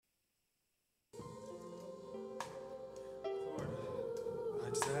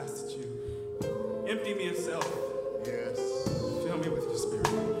Empty me of self. Yes. Fill me with your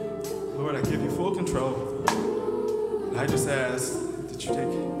spirit. Lord, I give you full control. And I just ask that you take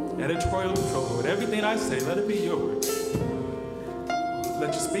editorial control with everything I say. Let it be your word.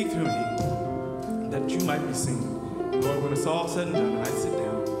 Let you speak through me, that you might be seen. Lord, when it's all said and done, I sit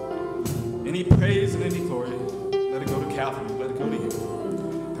down. Any praise and any glory, let it go to Calvary, let it go to you,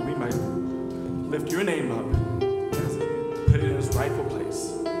 that we might lift your name up, put it in its rightful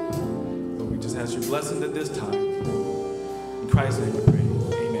place. Lord, we just ask your blessing at this time. In Christ's name we pray.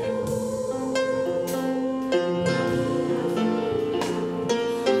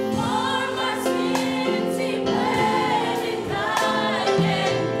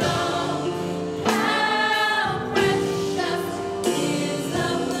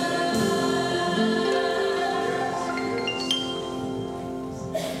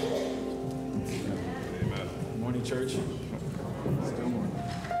 Church. Still morning.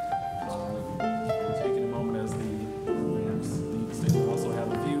 Taking a moment as the leaders we also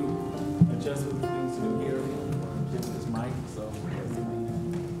have a few adjustment things to do here. Give this mic, so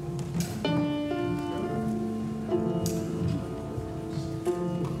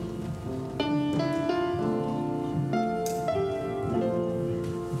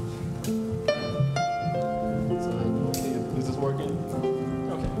is this working?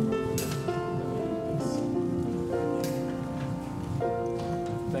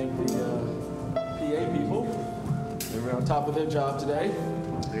 On top of their job today.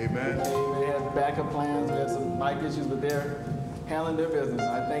 Amen. They had backup plans. We had some mic issues, but they're handling their business.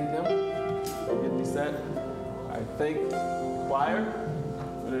 I thank them for getting me set. I thank choir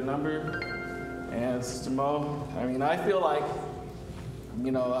for their number and Sister Mo. I mean, I feel like,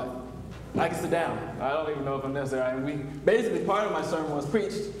 I can sit down. I don't even know if I'm necessary. I mean, basically, part of my sermon was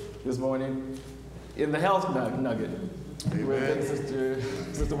preached this morning in the health nugget. Amen. With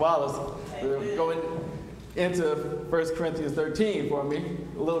Sister Wallace. We're going into 1 Corinthians 13 for me,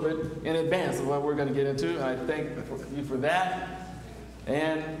 a little bit in advance of what we're going to get into. And I thank you for that.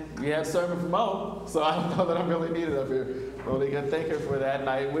 And we had a sermon from Mo, so I don't know that I'm really needed up here. But we can thank her for that, and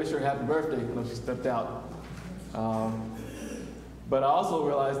I wish her happy birthday when she stepped out. But I also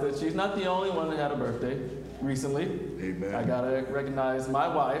realized that she's not the only one that had a birthday recently. Amen. I got to recognize my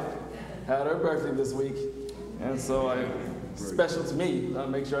wife had her birthday this week, and so special to me. I'll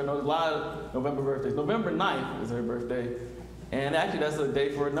make sure I know there's a lot of November birthdays. November 9th is her birthday. And actually, that's a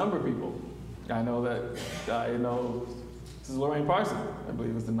day for a number of people. I know this is Lorraine Parson, I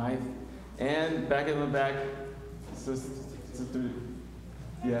believe is the 9th. And back in the back, Sister,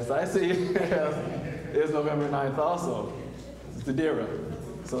 yes, I see, it's November 9th also. Sister Dira.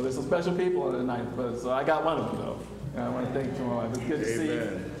 So there's some special people on the 9th, so I got one of them, though. And I want to thank you for my wife. It's good to see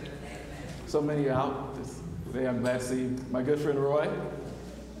so many out. Today I'm glad to see my good friend Roy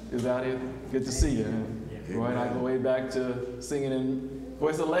is out here. Good to see you. And Roy and I go way back to singing in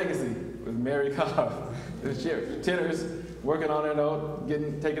Voice of Legacy with Mary Cobb. Tenors working on their note,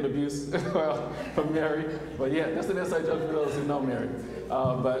 taking abuse from Mary. But yeah, that's an inside joke for those who know Mary.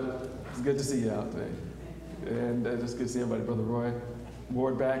 But it's good to see you out today. And just good to see everybody. Brother Roy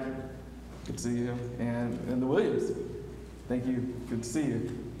Ward back. Good to see you. And the Williams. Thank you. Good to see you.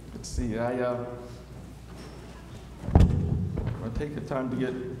 Good to see you. I'll take the time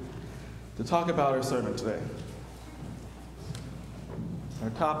to talk about our sermon today. Our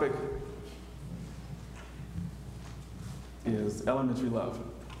topic is elementary love.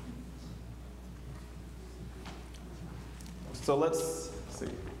 So let's see.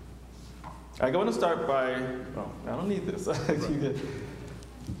 I'm going to start by, I don't need this.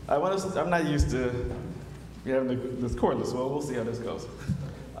 I'm not used to having this cordless, well, we'll see how this goes.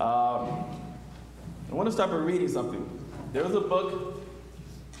 I want to start by reading something. There was a book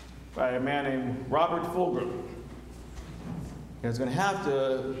by a man named Robert Fulghum. You guys are going to have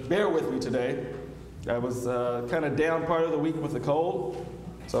to bear with me today. I was kind of down part of the week with a cold,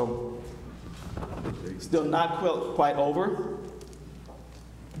 so still not quite over.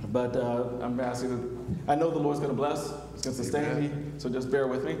 But I'm asking, I know the Lord's going to bless, He's going to sustain me, so just bear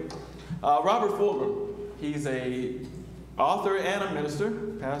with me. Robert Fulghum, he's an author and a minister,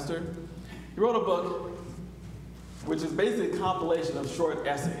 pastor. He wrote a book which is basically a compilation of short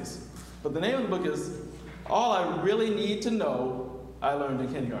essays. But the name of the book is All I Really Need to Know I Learned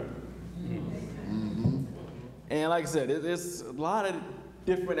in Kindergarten. Mm-hmm. And like I said, it's a lot of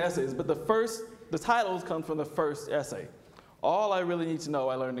different essays, but the titles come from the first essay. All I Really Need to Know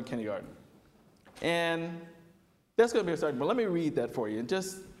I Learned in Kindergarten. And that's going to be a starting point. Let me read that for you and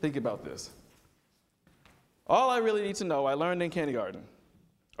just think about this. All I really need to know I learned in kindergarten.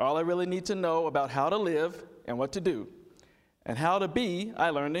 All I really need to know about how to live and what to do. And how to be, I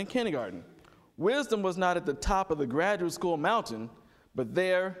learned in kindergarten. Wisdom was not at the top of the graduate school mountain, but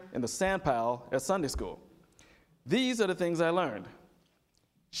there in the sandpile at Sunday school. These are the things I learned.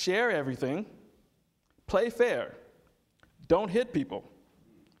 Share everything. Play fair. Don't hit people.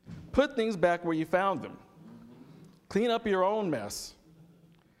 Put things back where you found them. Clean up your own mess.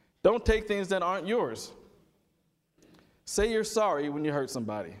 Don't take things that aren't yours. Say you're sorry when you hurt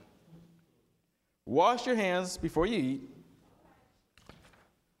somebody. Wash your hands before you eat.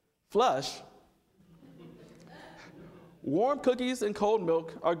 Flush. Warm cookies and cold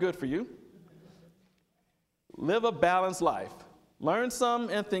milk are good for you. Live a balanced life. Learn some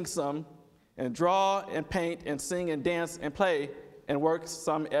and think some, and draw and paint and sing and dance and play and work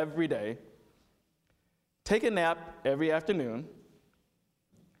some every day. Take a nap every afternoon.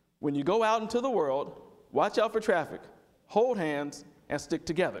 When you go out into the world, watch out for traffic, hold hands, and stick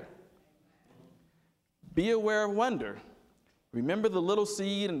together. Be aware of wonder. Remember the little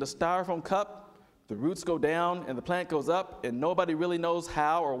seed in the styrofoam cup? The roots go down and the plant goes up, and nobody really knows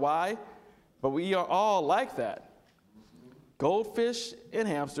how or why, but we are all like that. Goldfish and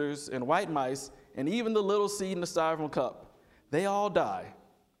hamsters and white mice and even the little seed in the styrofoam cup, they all die.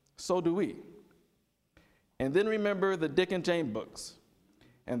 So do we. And then remember the Dick and Jane books.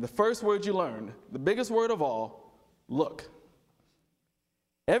 And the first word you learned, the biggest word of all, look.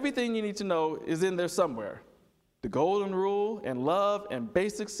 Everything you need to know is in there somewhere. The golden rule and love and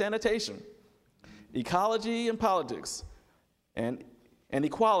basic sanitation, ecology and politics, and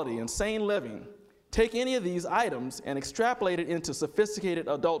equality and sane living. Take any of these items and extrapolate it into sophisticated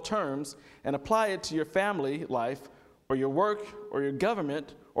adult terms and apply it to your family life or your work or your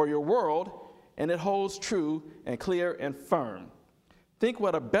government or your world, and it holds true and clear and firm. Think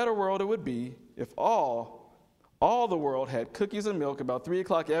what a better world it would be if all the world had cookies and milk about 3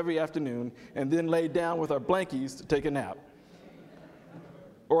 o'clock every afternoon and then laid down with our blankies to take a nap.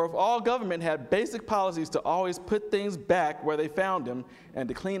 Or if all government had basic policies to always put things back where they found them and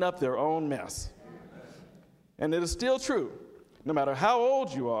to clean up their own mess. And it is still true, no matter how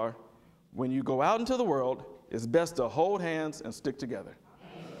old you are, when you go out into the world, it's best to hold hands and stick together.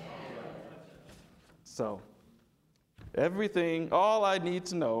 So, everything, all I need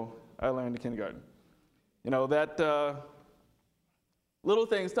to know, I learned in kindergarten. You know, that little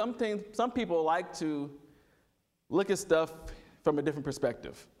things, some people like to look at stuff from a different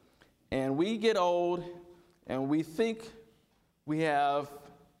perspective. And we get old and we think we have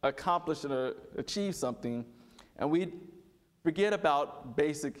accomplished or achieved something, and we forget about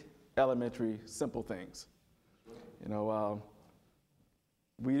basic, elementary, simple things. You know,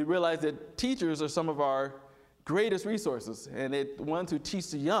 we realize that teachers are some of our greatest resources, and the ones who teach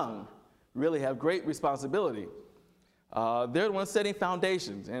the young really have great responsibility. They're the ones setting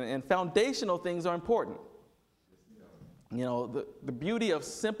foundations, and foundational things are important. You know, the beauty of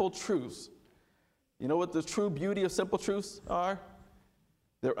simple truths. You know what the true beauty of simple truths are?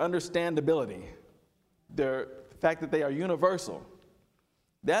 Their understandability. The fact that they are universal.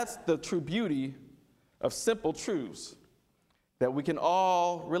 That's the true beauty of simple truths, that we can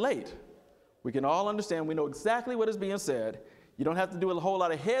all relate. We can all understand. We know exactly what is being said. You don't have to do a whole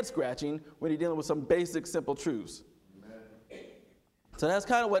lot of head scratching when you're dealing with some basic, simple truths. Amen. So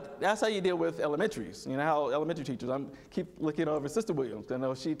that's how you deal with elementaries. You know how elementary teachers, I keep looking over Sister Williams. I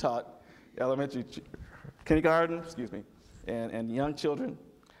know she taught kindergarten, and young children.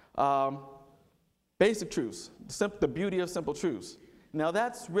 Basic truths, the beauty of simple truths. Now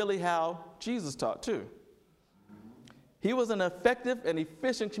that's really how Jesus taught too. He was an effective and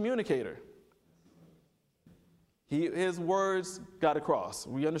efficient communicator. His words got across.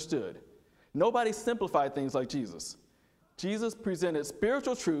 We understood. Nobody simplified things like Jesus. Jesus presented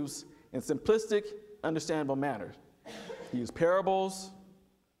spiritual truths in simplistic, understandable manner. He used parables,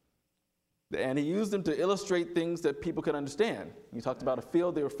 and he used them to illustrate things that people could understand. He talked about a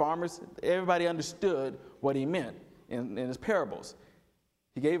field, they were farmers. Everybody understood what he meant in his parables.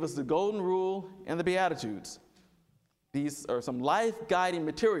 He gave us the golden rule and the Beatitudes. These are some life-guiding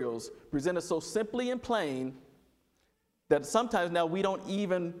materials presented so simply and plain that sometimes now we don't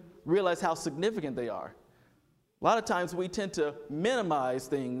even realize how significant they are. A lot of times we tend to minimize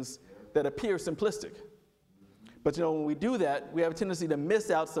things that appear simplistic. But you know, when we do that, we have a tendency to miss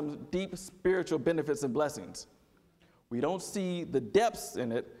out some deep spiritual benefits and blessings. We don't see the depths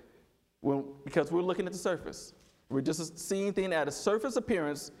in it because we're looking at the surface. We're just seeing things at a surface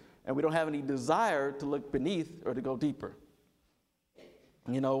appearance, and we don't have any desire to look beneath or to go deeper.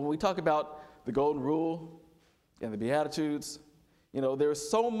 You know, when we talk about the golden rule and the Beatitudes, you know, there's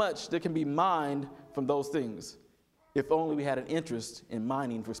so much that can be mined from those things if only we had an interest in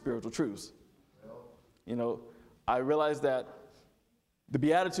mining for spiritual truths. You know, I realize that The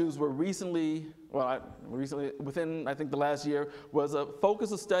Beatitudes were recently, within, I think, the last year, was a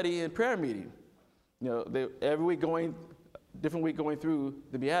focus of study and prayer meeting. Every week different week going through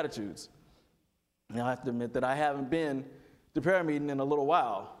the Beatitudes. Now, I have to admit that I haven't been to prayer meeting in a little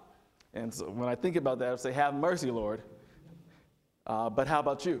while. And so when I think about that, I say, have mercy, Lord. But how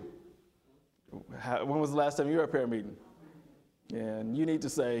about you? When was the last time you were at prayer meeting? And you need to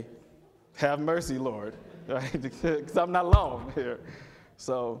say, have mercy, Lord, right? Because I'm not alone here.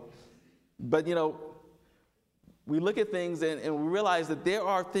 So, but we look at things and we realize that there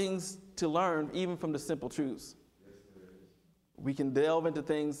are things to learn even from the simple truths. We can delve into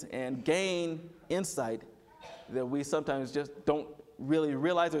things and gain insight that we sometimes just don't really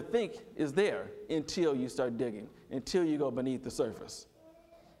realize or think is there until you start digging, until you go beneath the surface.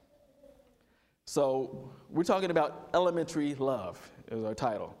 So we're talking about elementary love is our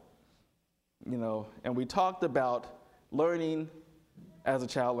title. And we talked about learning as a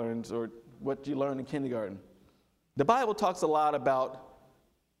child learns, or what you learn in kindergarten. The Bible talks a lot about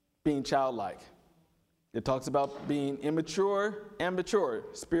being childlike. It talks about being immature and mature,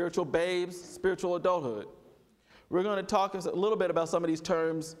 spiritual babes, spiritual adulthood. We're going to talk a little bit about some of these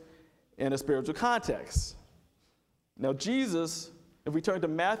terms in a spiritual context. Now, Jesus, if we turn to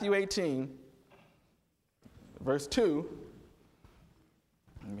Matthew 18, verse 2,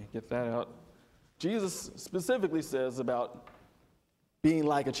 let me get that out. Jesus specifically says about being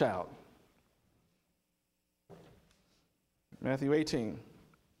like a child. Matthew 18.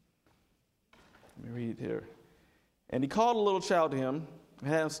 Let me read here. And he called a little child to him and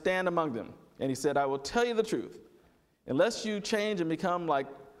had him stand among them. And he said, I will tell you the truth. Unless you change and become like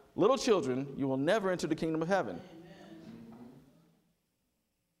little children, you will never enter the kingdom of heaven. Amen.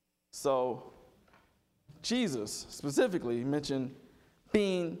 So Jesus specifically mentioned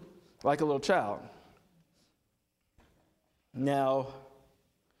being like a little child. Now,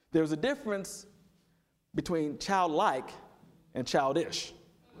 there's a difference between childlike and childish.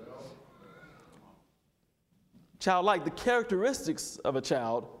 Childlike, the characteristics of a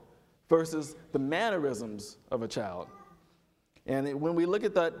child versus the mannerisms of a child. And when we look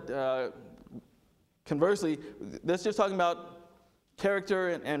at that, conversely, that's just talking about character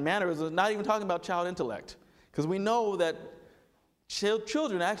and mannerisms, not even talking about child intellect. Because we know that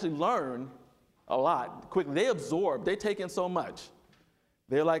children actually learn a lot quickly. They absorb, they take in so much.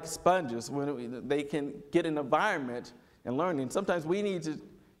 They're like sponges when they can get an environment and learning. Sometimes we need to,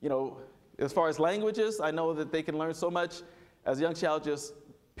 as far as languages, I know that they can learn so much as a young child just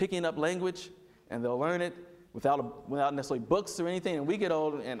picking up language, and they'll learn it without necessarily books or anything. And we get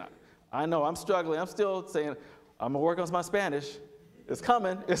old, and I know I'm struggling. I'm still saying, I'm going to work on my Spanish. It's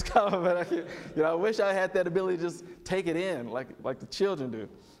coming, but I wish I had that ability to just take it in like the children do.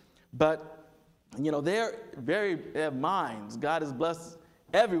 But, they have minds. God has blessed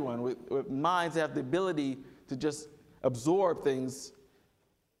everyone with minds that have the ability to just absorb things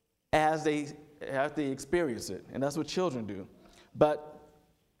as they experience it. And that's what children do. But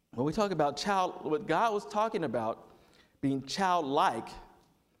when we talk about what God was talking about, being childlike,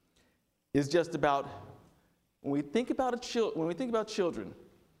 is just about when we think about children,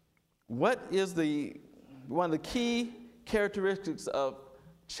 what is one of the key characteristics of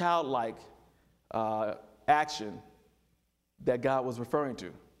childlike action that God was referring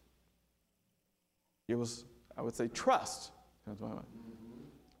to? It was, I would say, trust.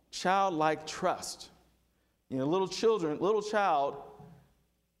 Childlike trust. Little child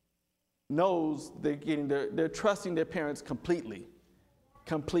knows they're trusting their parents completely.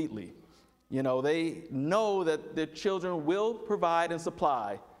 They know that their children will provide and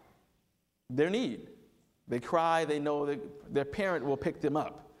supply their need. They cry, they know that their parent will pick them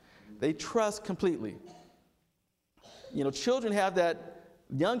up. They trust completely. Young children have that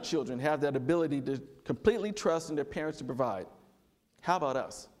ability to completely trust in their parents to provide. How about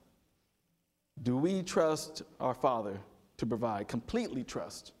us? Do we trust our Father to provide? Completely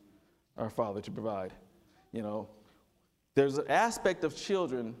trust our Father to provide? There's an aspect of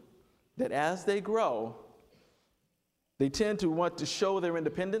children that as they grow, they tend to want to show their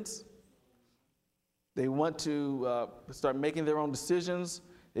independence. They want to start making their own decisions.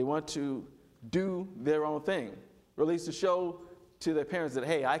 They want to do their own thing, or at least to show to their parents that,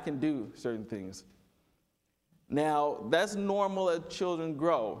 hey, I can do certain things. Now, that's normal as children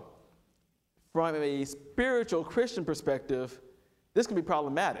grow. From a spiritual Christian perspective, this can be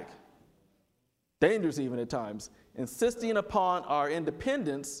problematic, dangerous even at times. Insisting upon our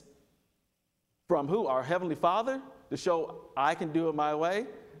independence from who? Our Heavenly Father, to show I can do it my way,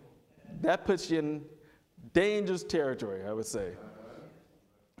 that puts you in dangerous territory, I would say.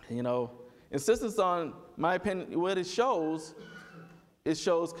 Insistence on my opinion, what it shows it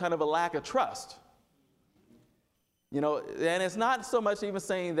shows kind of a lack of trust. And it's not so much even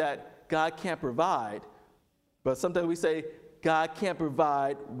saying that God can't provide, but sometimes we say, God can't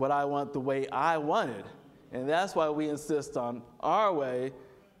provide what I want the way I want it. And that's why we insist on our way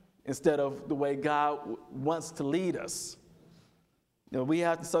instead of the way God wants to lead us. We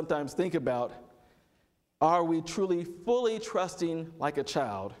have to sometimes think about, are we truly fully trusting like a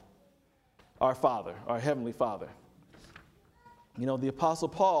child our Father, our Heavenly Father? The Apostle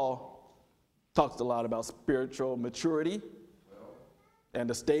Paul talks a lot about spiritual maturity and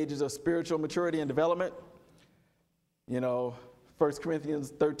the stages of spiritual maturity and development. 1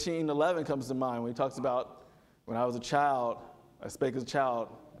 Corinthians 13:11 comes to mind when he talks about, when I was a child, I spake as a child,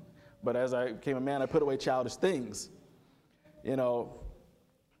 but as I became a man, I put away childish things.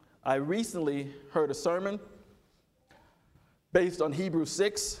 I recently heard a sermon based on Hebrews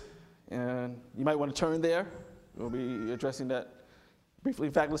 6, and you might want to turn there. We'll be addressing that briefly.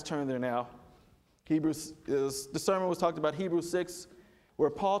 In fact, let's turn there now. The sermon was talked about Hebrews 6, where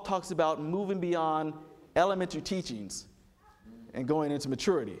Paul talks about moving beyond elementary teachings and going into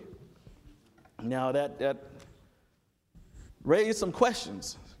maturity. Now that raised some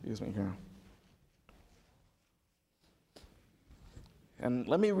questions. Excuse me here. And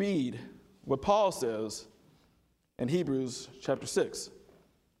let me read what Paul says in Hebrews chapter 6. He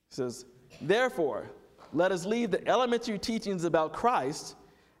says, therefore, let us leave the elementary teachings about Christ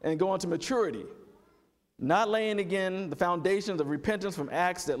and go on to maturity, not laying again the foundations of repentance from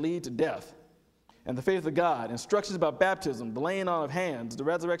acts that lead to death, and the faith of God, instructions about baptism, the laying on of hands, the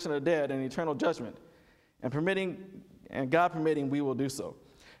resurrection of the dead, and eternal judgment, and God permitting, we will do so.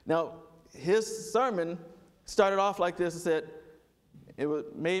 Now, his sermon started off like this. It said,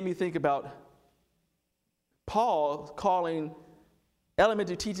 made me think about Paul calling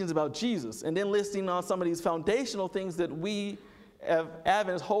elementary teachings about Jesus and then listing on some of these foundational things that we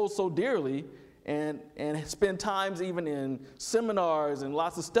Adventists hold so dearly and spend times even in seminars and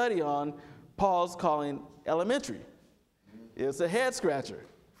lots of study on. Paul's calling elementary. It's a head scratcher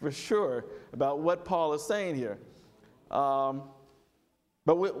for sure about what Paul is saying here.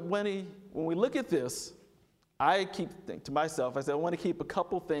 But when we look at this, I keep thinking to myself, I want to keep a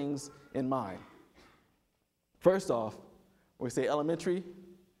couple things in mind. First off, when we say elementary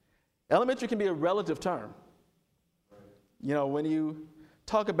can be a relative term. When you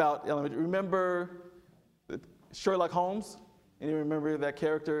talk about elementary, remember Sherlock Holmes? And you remember that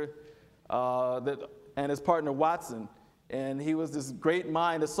character and his partner Watson? And he was this great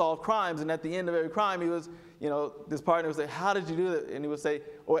mind that solved crimes. And at the end of every crime, he was, this partner would say, how did you do that? And he would say,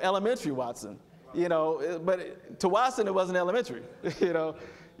 elementary, Watson. But to Watson, it wasn't elementary.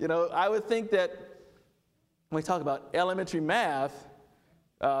 I would think that when we talk about elementary math,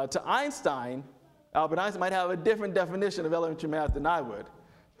 to Einstein, Albert Einstein might have a different definition of elementary math than I would.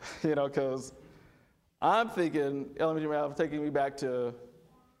 Because I'm thinking elementary math taking me back to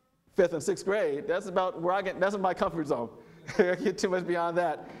 5th and 6th grade. That's about where that's in my comfort zone. I get too much beyond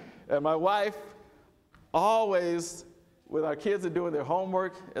that. And my wife always, when our kids are doing their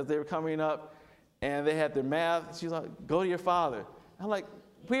homework as they were coming up, and they had their math, she's like, go to your father. I'm like,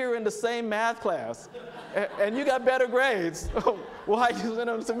 we're in the same math class, and you got better grades. Why are you sending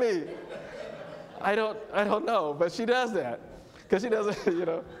them to me? I don't know, but she does that. Because she doesn't,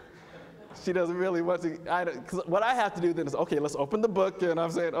 she doesn't really want to. Cause what I have to do then is, okay, let's open the book, and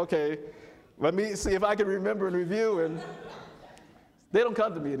I'm saying, okay, let me see if I can remember and review, and they don't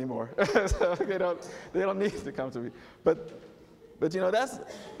come to me anymore. So they don't need to come to me. But that's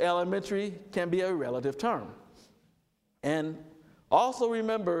elementary can be a relative term. And also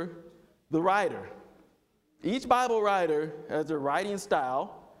remember the writer. Each Bible writer has their writing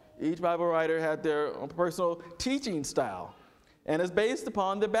style. Each Bible writer had their own personal teaching style. And it's based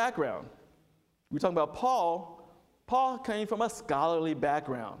upon their background. We're talking about Paul. Paul came from a scholarly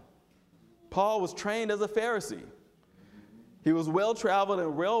background. Paul was trained as a Pharisee. He was well-traveled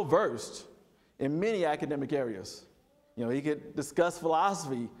and well-versed in many academic areas. He could discuss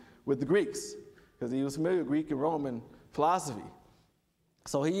philosophy with the Greeks because he was familiar with Greek and Roman philosophy.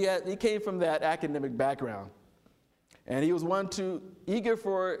 So he came from that academic background. And he was eager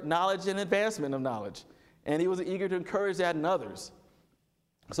for knowledge and advancement of knowledge. And he was eager to encourage that in others.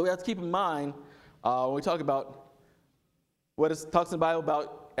 So we have to keep in mind when we talk about what it talks in the Bible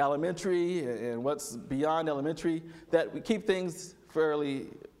about elementary and what's beyond elementary, that we keep things fairly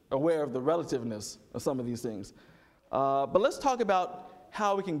aware of the relativeness of some of these things. But let's talk about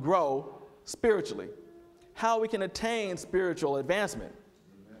how we can grow spiritually, how we can attain spiritual advancement.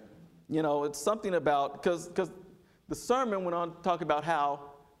 It's something about, because the sermon went on to talk about how,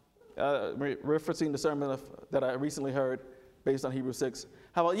 referencing the sermon that I recently heard, based on Hebrews 6.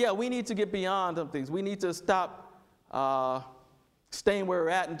 How about, yeah, we need to get beyond some things. We need to stop staying where we're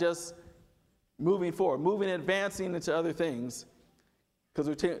at and just moving forward, moving and advancing into other things, because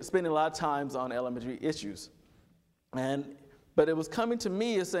we're spending a lot of times on elementary issues. But it was coming to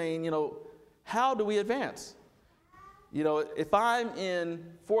me as saying, how do we advance? If I'm in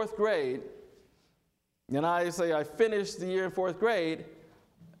 4th grade, and I say I finished the year in 4th grade,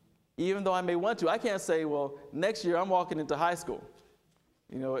 even though I may want to, I can't say, well, next year I'm walking into high school.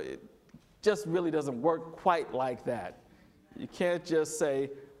 It just really doesn't work quite like that. You can't just say,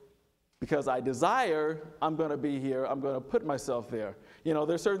 because I desire, I'm going to be here, I'm going to put myself there.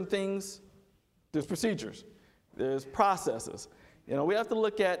 There's certain things, there's procedures, there's processes. We have to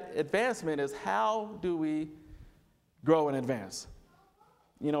look at advancement as how do we grow and advance.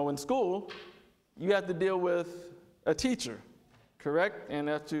 In school, you have to deal with a teacher, correct? And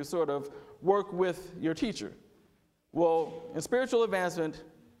have to sort of work with your teacher. Well, in spiritual advancement,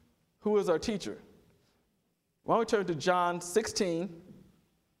 who is our teacher? Why don't we turn to John 16,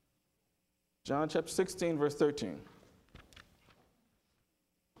 John chapter 16, verse 13.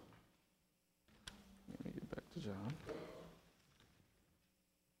 Let me get back to John.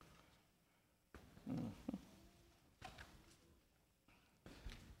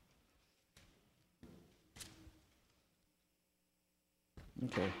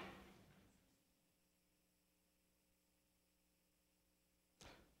 Okay.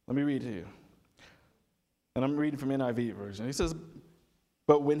 Let me read to you. And I'm reading from NIV version. He says,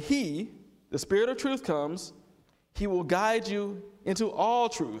 but when he, the Spirit of truth, comes, he will guide you into all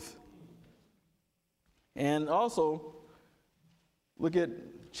truth. And also, look at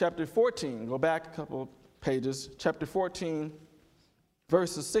chapter 14. Go back a couple pages. Chapter 14,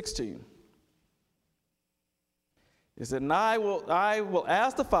 verses 16. It said, and I will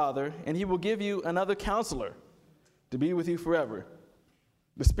ask the Father, and he will give you another counselor to be with you forever,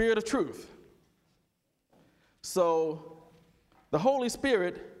 the Spirit of truth. So the Holy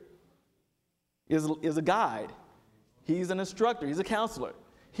Spirit is a guide. He's an instructor. He's a counselor.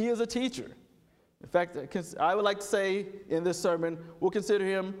 He is a teacher. In fact, I would like to say in this sermon, we'll consider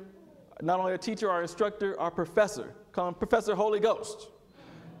him not only a teacher, our instructor, our professor. Call him Professor Holy Ghost.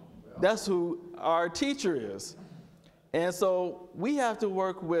 That's who our teacher is. And so we have to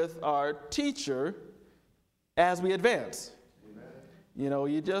work with our teacher as we advance. Amen.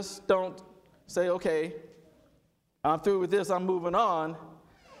 You just don't say, okay, I'm through with this, I'm moving on.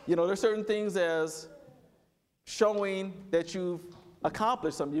 There's certain things as showing that you've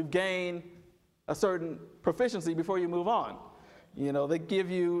accomplished something, you've gained a certain proficiency before you move on. They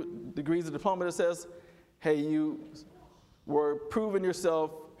give you degrees of diploma that says, hey, you were proving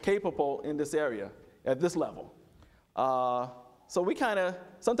yourself capable in this area at this level. So we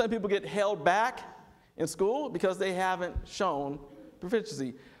sometimes people get held back in school because they haven't shown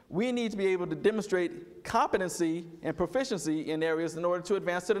proficiency. We need to be able to demonstrate competency and proficiency in areas in order to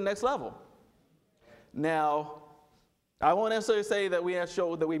advance to the next level. Now, I won't necessarily say that we have to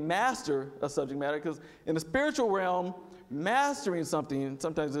show that we master a subject matter, because in the spiritual realm, mastering something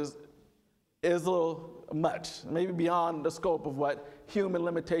sometimes is a little much, maybe beyond the scope of what human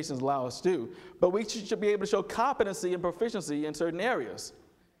limitations allow us to do. But we should be able to show competency and proficiency in certain areas.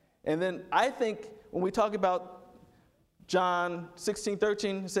 And then I think when we talk about John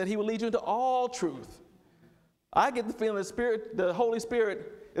 16:13, said he will lead you into all truth. I get the feeling the Holy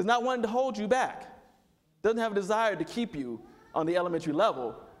Spirit is not wanting to hold you back. Doesn't have a desire to keep you on the elementary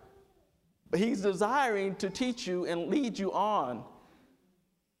level. But he's desiring to teach you and lead you on.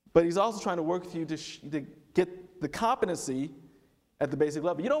 But he's also trying to work with you to get the competency at the basic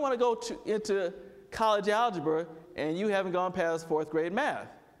level. You don't want to go into college algebra and you haven't gone past 4th grade math.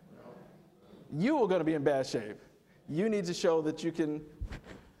 You are going to be in bad shape. You need to show that you can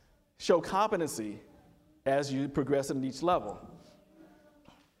show competency as you progress in each level.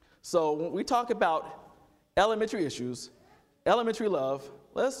 So when we talk about elementary issues, elementary love,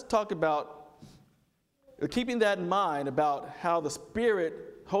 let's talk about keeping that in mind about how the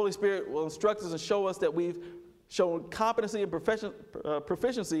Holy Spirit will instruct us and show us that we've shown competency and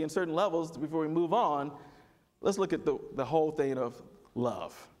proficiency in certain levels before we move on. Let's look at the whole thing of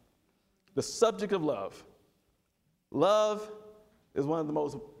love, the subject of love. Love is one of the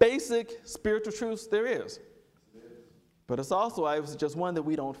most basic spiritual truths there is. But it's also, just one that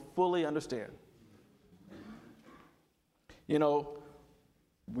we don't fully understand. We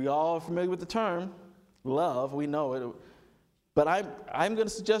all are familiar with the term love. We know it. But I'm going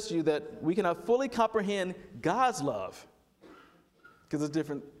to suggest to you that we cannot fully comprehend God's love, because it's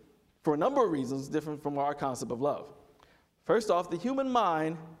different for a number of reasons, different from our concept of love. First off, the human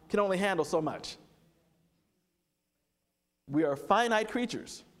mind can only handle so much. we are finite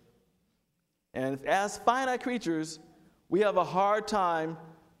creatures. And as finite creatures, we have a hard time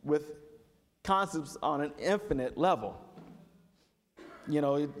with concepts on an infinite level. You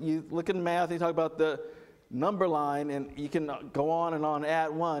know, you look at math, you talk about the number line, and you can go on and on, add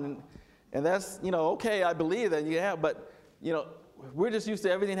one, and that's, you know, okay, I believe that you have, but, you know, we're just used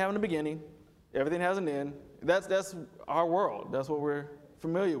to everything having a beginning, everything has an end. That's our world. That's what we're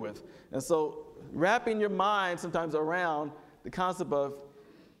familiar with. And so wrapping your mind sometimes around the concept of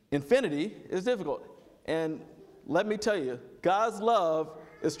infinity is difficult. And let me tell you, God's love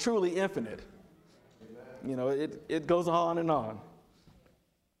is truly infinite. Amen. You know, it goes on and on.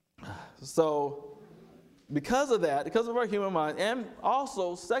 So because of that, because of our human mind, and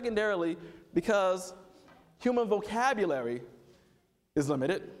also secondarily because human vocabulary is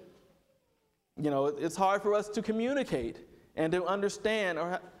limited, you know, it's hard for us to communicate and to understand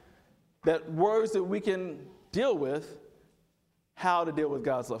that words that we can deal with, how to deal with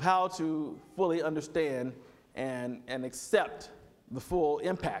God's love, how to fully understand and accept the full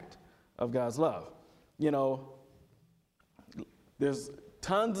impact of God's love. You know, there's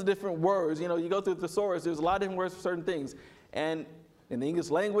tons of different words. You know, you go through the thesaurus, there's a lot of different words for certain things. And in the English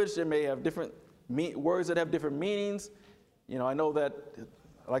language, there may have different words that have different meanings. You know, I know that,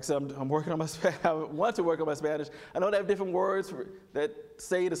 like I said, I'm working on my Spanish. I want to work on my Spanish. I know they have different words that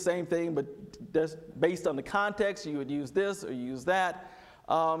say the same thing, but that's based on the context. You would use this or use that.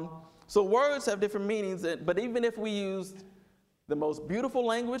 So words have different meanings, but even if we used the most beautiful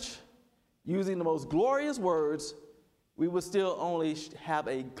language, using the most glorious words, we would still only have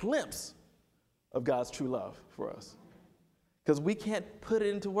a glimpse of God's true love for us, because we can't put it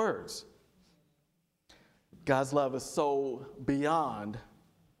into words. God's love is so beyond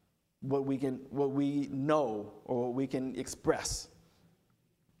what we know or what we can express.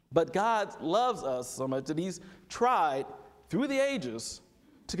 But God loves us so much that he's tried through the ages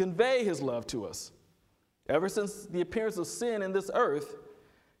to convey his love to us. Ever since the appearance of sin in this earth,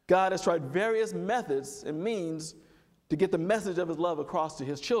 God has tried various methods and means to get the message of his love across to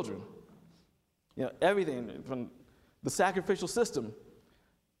his children. You know, everything from the sacrificial system,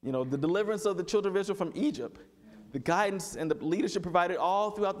 you know, the deliverance of the children of Israel from Egypt, the guidance and the leadership provided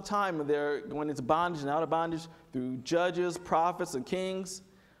all throughout the time of their going into bondage and out of bondage through judges, prophets, and kings,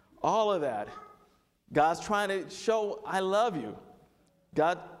 all of that. God's trying to show, I love you.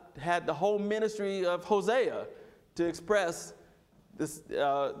 God had the whole ministry of Hosea to express this,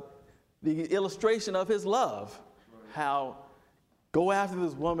 the illustration of his love. How go after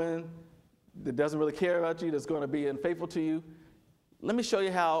this woman that doesn't really care about you, that's going to be unfaithful to you. Let me show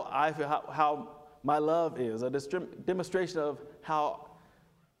you how I feel, how my love is, a demonstration of how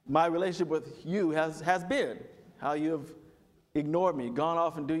my relationship with you has been, how you have ignored me, gone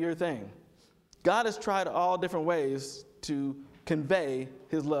off and do your thing. God has tried all different ways to convey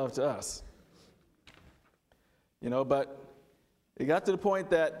his love to us. You know, but it got to the point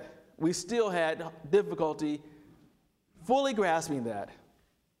that we still had difficulty fully grasping that.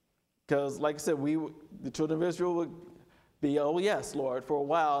 Because, like I said, the children of Israel would be, oh yes, Lord, for a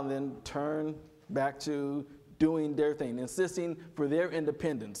while, and then turn back to doing their thing, insisting for their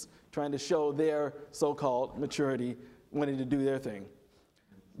independence, trying to show their so-called maturity, wanting to do their thing.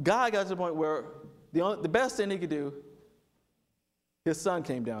 God got to the point where the best thing he could do, his son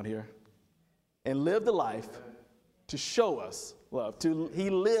came down here and lived the life to show us love. He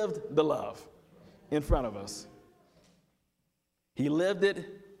lived the love in front of us. He lived it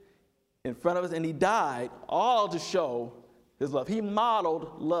in front of us, and he died all to show his love. He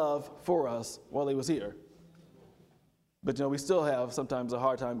modeled love for us while he was here. But, you know, we still have sometimes a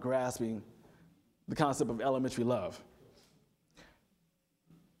hard time grasping the concept of elementary love.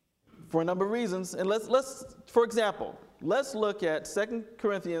 For a number of reasons. And let's for example, let's look at 2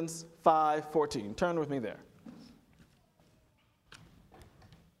 Corinthians 5:14. Turn with me there.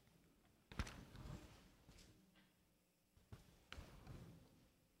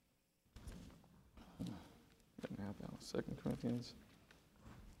 Didn't have that one. 2 Corinthians.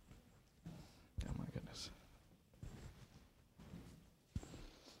 Oh my goodness.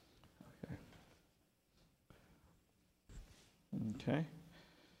 Okay.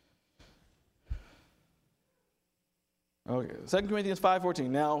 Okay, 2 Corinthians 5:14.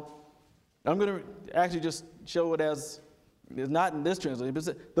 Now, I'm going to actually just show it as, it's not in this translation,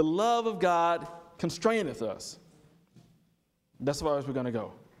 but the love of God constraineth us. That's as far as we're going to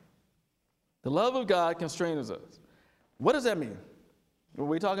go. The love of God constraineth us. What does that mean? When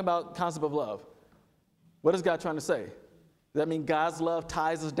we're talking about the concept of love, what is God trying to say? Does that mean God's love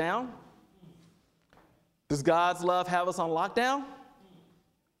ties us down? Does God's love have us on lockdown?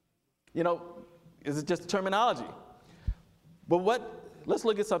 You know, is it just terminology? let's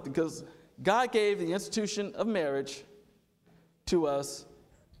look at something, because God gave the institution of marriage to us,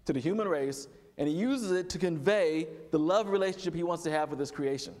 to the human race, and he uses it to convey the love relationship he wants to have with his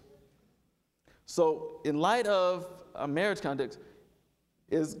creation. So in light of a marriage context,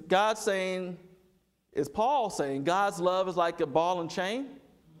 is Paul saying God's love is like a ball and chain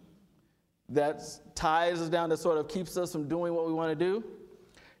that ties us down, that sort of keeps us from doing what we want to do?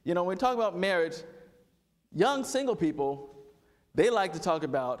 You know, when we talk about marriage, young single people, they like to talk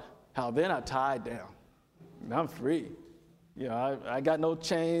about how they're not tied down. I'm free. You know, I got no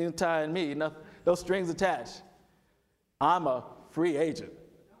chain tying me, no strings attached. I'm a free agent.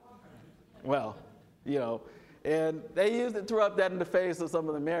 Well, you know, and they used to rub that in the face of some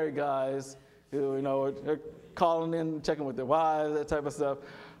of the married guys who, you know, are calling in, checking with their wives, that type of stuff.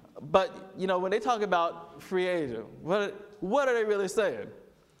 But, you know, when they talk about free agent, what are they really saying?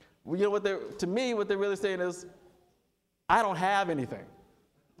 You know, to me, what they're really saying is, I don't have anything.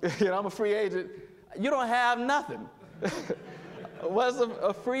 You know, I'm a free agent. You don't have nothing. What's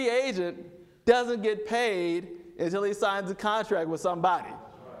a free agent doesn't get paid until he signs a contract with somebody,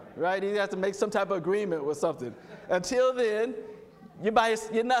 right? He has to make some type of agreement with something. Until then,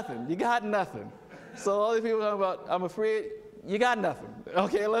 you're nothing. You got nothing. So all these people talking about, I'm a free, you got nothing.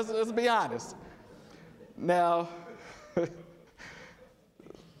 Okay, let's be honest. Now,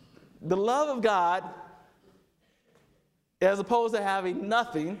 the love of God, as opposed to having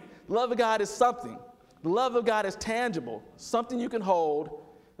nothing, the love of God is something. The love of God is tangible, something you can hold,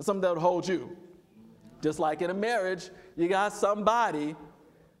 and something that will hold you. Just like in a marriage, you got somebody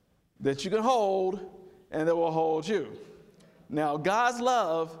that you can hold and that will hold you. Now, God's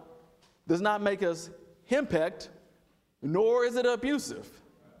love does not make us henpecked, nor is it abusive,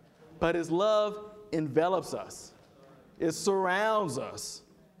 but his love envelops us. It surrounds us.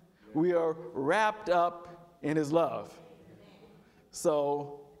 We are wrapped up in his love.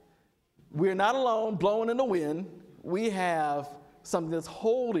 So we're not alone, blowing in the wind. We have something that's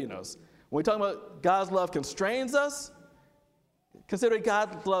holding us. When we talk about God's love constrains us, consider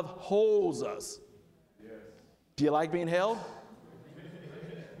God's love holds us. Yes. Do you like being held?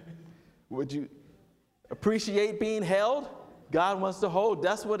 Would you appreciate being held? God wants to hold.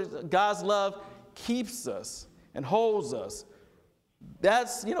 That's what God's love keeps us and holds us.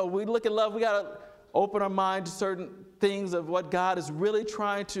 That's, you know, we look at love, we got to open our mind to certain things of what God is really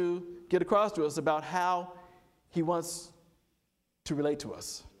trying to get across to us about how he wants to relate to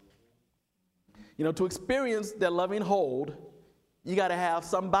us. You know, to experience that loving hold, you got to have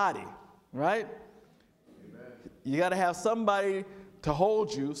somebody, right? Amen. You got to have somebody to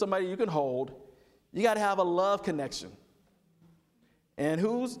hold you, somebody you can hold. You got to have a love connection. And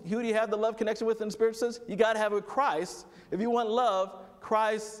who do you have the love connection with in the spiritual sense? You got to have it with Christ. If you want love,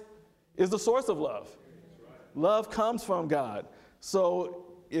 Christ is the source of love. Love comes from God. So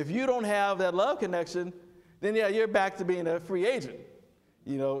if you don't have that love connection, then yeah, you're back to being a free agent.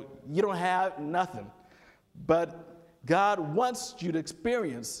 You know, you don't have nothing. But God wants you to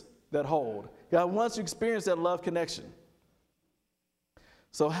experience that hold. God wants you to experience that love connection.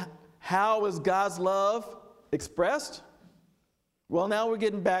 So how is God's love expressed? Well, now we're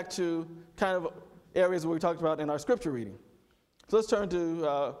getting back to kind of areas where we talked about in our scripture reading. So let's turn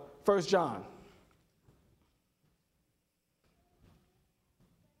to 1 John.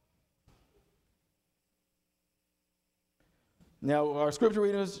 Now, our scripture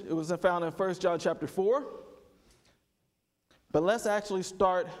reading was found in 1 John chapter 4. But let's actually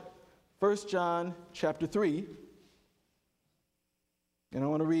start 1 John chapter 3. And I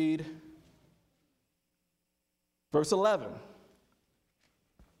want to read verse 11.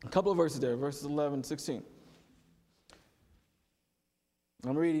 A couple of verses there, verses 11 and 16.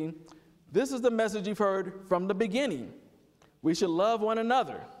 I'm reading, "This is the message you've heard from the beginning. We should love one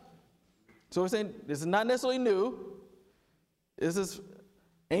another." So we're saying this is not necessarily new. This is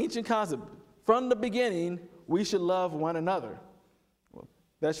ancient concept. From the beginning, we should love one another. Well,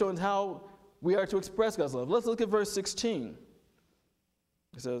 that shows how we are to express God's love. Let's look at verse 16.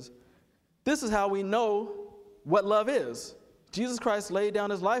 It says, "This is how we know what love is. Jesus Christ laid down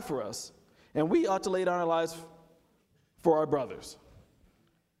his life for us, and we ought to lay down our lives for our brothers."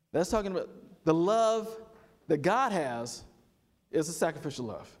 That's talking about the love that God has is a sacrificial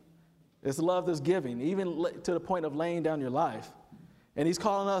love. It's a love that's giving, even to the point of laying down your life. And he's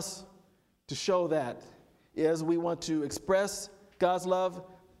calling us to show that as we want to express God's love,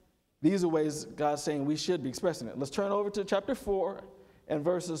 these are ways God's saying we should be expressing it. Let's turn over to chapter 4 and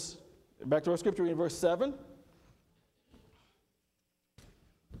back to our scripture in verse 7.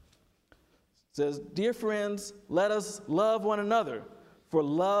 It says, "Dear friends, let us love one another, for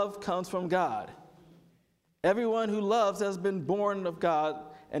love comes from God. Everyone who loves has been born of God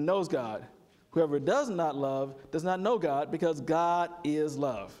and knows God. Whoever does not love does not know God, because God is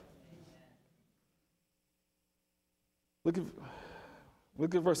love. Look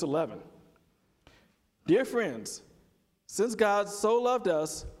at verse 11. Dear friends, since God so loved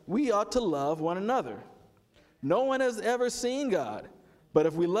us, we ought to love one another. No one has ever seen God, but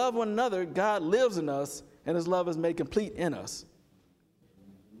if we love one another, God lives in us, and his love is made complete in us.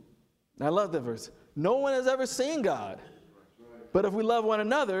 I love that verse. No one has ever seen God, but if we love one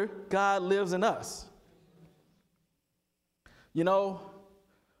another, God lives in us. You know,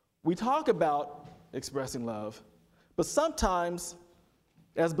 we talk about expressing love, but sometimes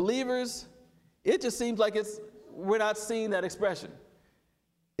as believers, it just seems like we're not seeing that expression.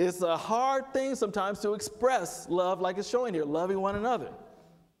 It's a hard thing sometimes to express love like it's showing here, loving one another.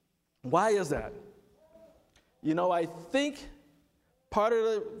 Why is that? You know, I think part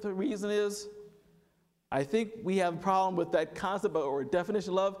of the reason is, I think we have a problem with that concept or definition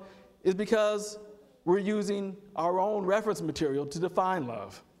of love is because we're using our own reference material to define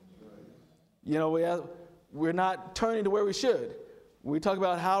love. You know, we're not turning to where we should. When we talk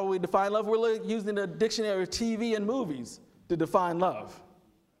about how we define love, we're using the dictionary of TV and movies to define love.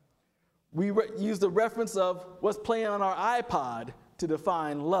 We use the reference of what's playing on our iPod to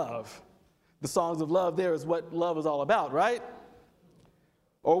define love. The songs of love there is what love is all about, right?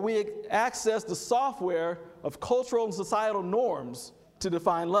 Or we access the software of cultural and societal norms to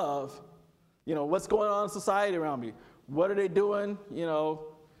define love. You know, what's going on in society around me? What are they doing, you know,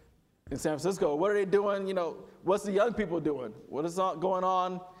 in San Francisco? What are they doing, you know, what's the young people doing? What is going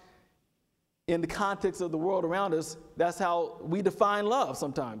on in the context of the world around us? That's how we define love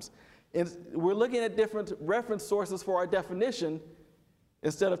sometimes. And we're looking at different reference sources for our definition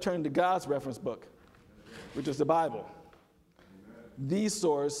instead of turning to God's reference book, which is the Bible. The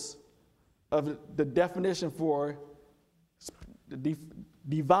source of the definition for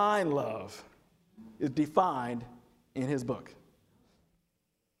divine love is defined in his book.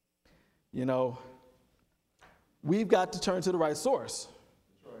 You know, we've got to turn to the right source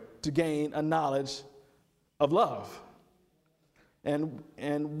to gain a knowledge of love. And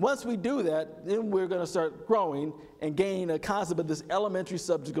once we do that, then we're going to start growing and gain a concept of this elementary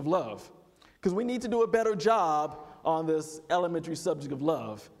subject of love. Because we need to do a better job on this elementary subject of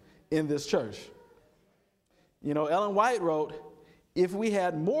love in this church. You know, Ellen White wrote, if we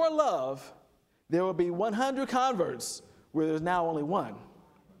had more love, there would be 100 converts where there's now only one.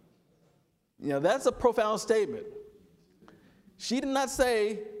 You know, that's a profound statement. She did not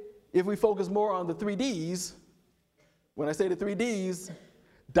say if we focus more on the 3 Ds. When I say the 3 Ds,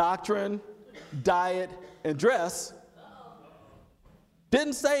 doctrine, diet, and dress,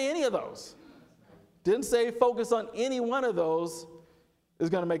 didn't say any of those. Didn't say focus on any one of those is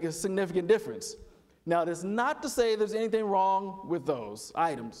going to make a significant difference. Now, that's not to say there's anything wrong with those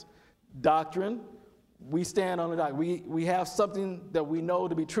items. Doctrine, we stand on the doctrine. We have something that we know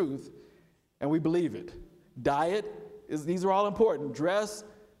to be truth, and we believe it. Diet, these are all important. Dress,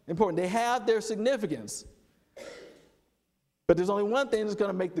 important. They have their significance. But there's only one thing that's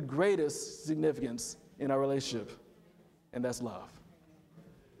going to make the greatest significance in our relationship, and that's love.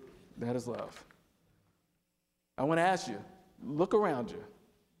 That is love. I want to ask you, look around you.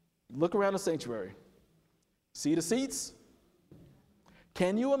 Look around the sanctuary. See the seats?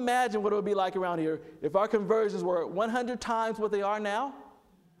 Can you imagine what it would be like around here if our conversions were 100 times what they are now?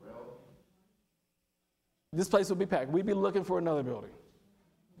 This place would be packed. We'd be looking for another building.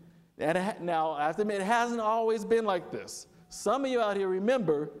 And now, I have to admit, it hasn't always been like this. Some of you out here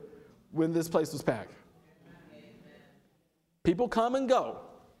remember when this place was packed. People come and go.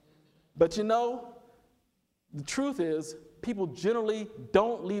 But you know, the truth is, people generally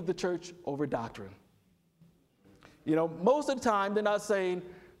don't leave the church over doctrine. You know, most of the time, they're not saying,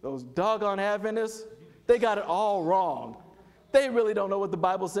 those doggone Adventists, they got it all wrong. They really don't know what the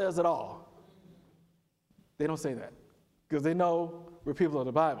Bible says at all. They don't say that because they know we're people of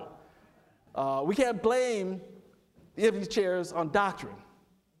the Bible. We can't blame the empty chairs on doctrine.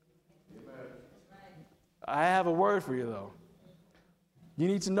 I have a word for you, though. You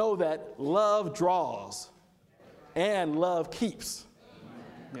need to know that love draws and love keeps.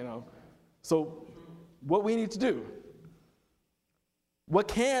 You know, so what we need to do, what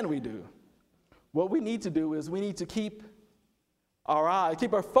can we do? What we need to do is we need to keep our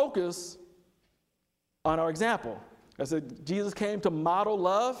focus on our example. I said Jesus came to model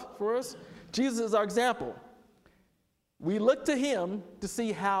love for us. Jesus is our example. We look to him to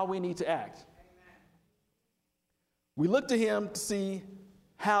see how we need to act. We look to him to see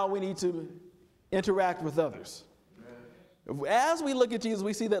how we need to interact with others. As we look at Jesus,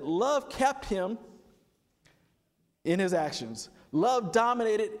 we see that love kept him in his actions. Love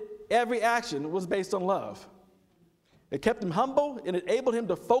dominated every action, was based on love. It kept him humble and it enabled him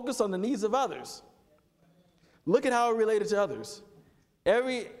to focus on the needs of others. Look at how it related to others.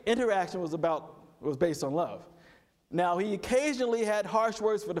 Every interaction was based on love. Now, he occasionally had harsh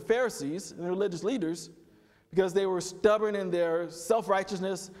words for the Pharisees and the religious leaders because they were stubborn in their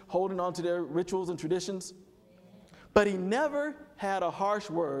self-righteousness, holding on to their rituals and traditions. But he never had a harsh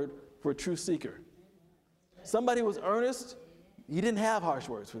word for a true seeker. Somebody was earnest, he didn't have harsh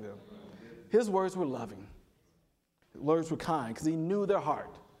words for them. His words were loving. His words were kind because he knew their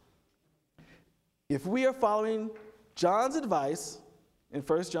heart. If we are following John's advice in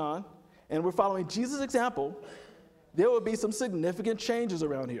 1 John, and we're following Jesus' example, there will be some significant changes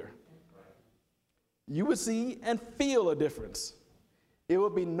around here. You would see and feel a difference. It will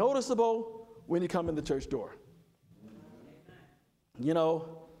be noticeable when you come in the church door. You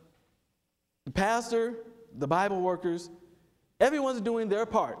know, the pastor, the Bible workers, everyone's doing their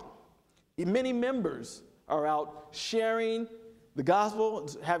part. Many members are out sharing the gospel,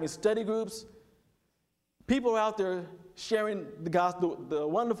 having study groups. People are out there sharing the gospel, the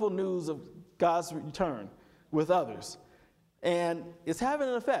wonderful news of God's return with others. And it's having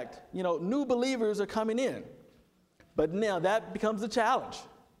an effect. You know, new believers are coming in. But now that becomes a challenge.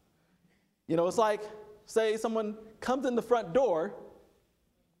 You know, it's like, say someone comes in the front door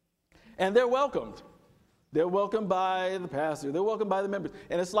and they're welcomed. They're welcomed by the pastor. They're welcomed by the members.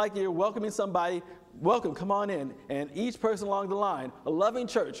 And it's like you're welcoming somebody. Welcome, come on in. And each person along the line, a loving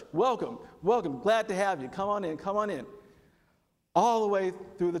church, welcome, welcome, glad to have you. Come on in, come on in. All the way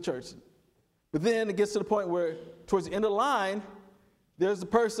through the church. But then it gets to the point where towards the end of the line, there's the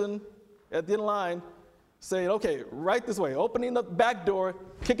person at the end of the line saying, okay, right this way, opening the back door,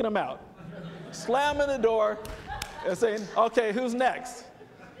 kicking them out. Slamming the door and saying, okay, who's next?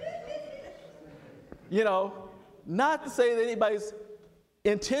 You know, not to say that anybody's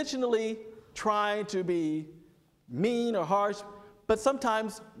intentionally trying to be mean or harsh, but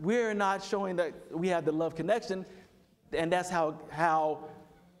sometimes we're not showing that we have the love connection, and that's how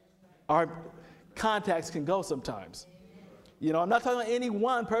our contacts can go sometimes. You know, I'm not talking about any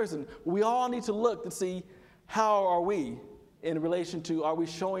one person. We all need to look to see how are we in relation to, are we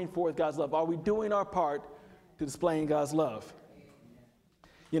showing forth God's love? Are we doing our part to displaying God's love?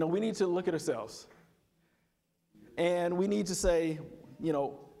 You know, we need to look at ourselves. And we need to say, you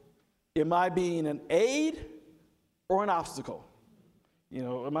know, am I being an aid or an obstacle? You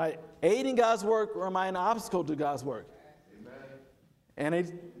know, am I aiding God's work or am I an obstacle to God's work? Amen.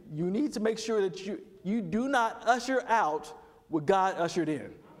 And you need to make sure that you do not usher out what God ushered in.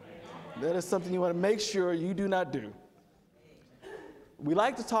 Amen. That is something you want to make sure you do not do. We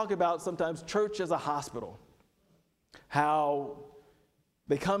like to talk about sometimes church as a hospital, how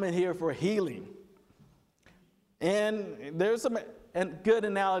they come in here for healing. And there's some good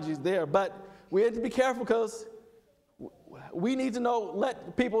analogies there, but we have to be careful because we need to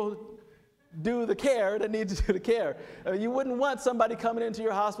let people do the care that need to do the care. You wouldn't want somebody coming into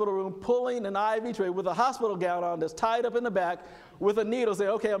your hospital room pulling an IV tray with a hospital gown on that's tied up in the back with a needle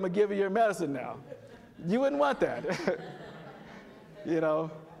saying, okay, I'm going to give you your medicine now. You wouldn't want that. You know?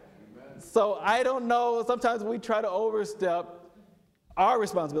 So I don't know. Sometimes we try to overstep our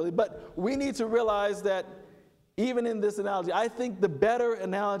responsibility, but we need to realize that even in this analogy, I think the better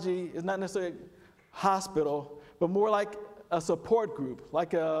analogy is not necessarily hospital, but more like a support group,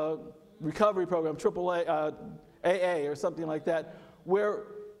 like a recovery program, AAA, AA or something like that, where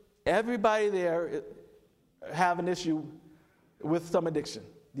everybody there have an issue with some addiction,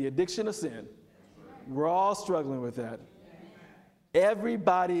 the addiction of sin. We're all struggling with that.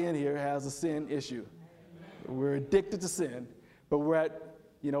 Everybody in here has a sin issue. We're addicted to sin, but we're at,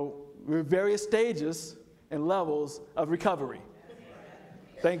 we're at various stages and levels of recovery.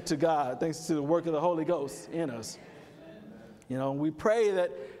 Thanks to God, thanks to the work of the Holy Ghost in us. We pray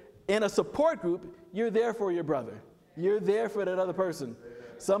that in a support group, you're there for your brother. You're there for that other person.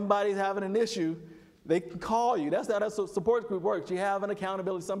 Somebody's having an issue, they can call you. That's how that support group works. You have an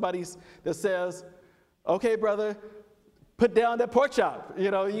accountability, somebody that says, okay, brother, put down that pork chop.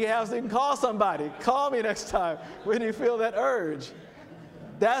 You have to call somebody. Call me next time when you feel that urge.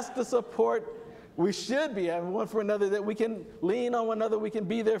 That's the support we should be having one for another, that we can lean on one another, we can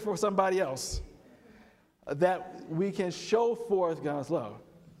be there for somebody else, that we can show forth God's love.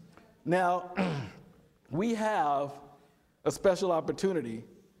 Now, we have a special opportunity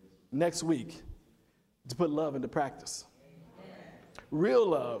next week to put love into practice. Real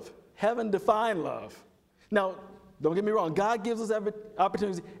love, heaven-defined love. Now, don't get me wrong, God gives us every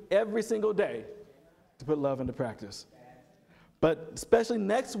opportunity every single day to put love into practice. But especially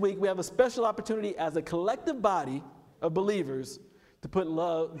next week, we have a special opportunity as a collective body of believers to put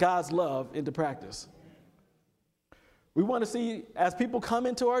God's love into practice. We want to see, as people come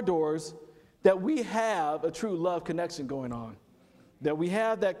into our doors, that we have a true love connection going on, that we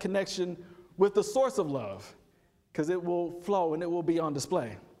have that connection with the source of love, because it will flow and it will be on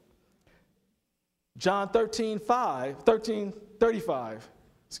display. John 13:35.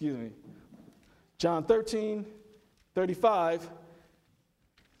 John 13:35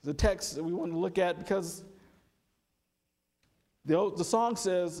 is a text that we want to look at, because the song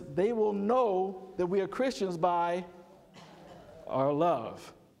says, they will know that we are Christians by our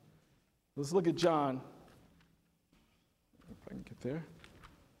love. Let's look at John. If I can get there.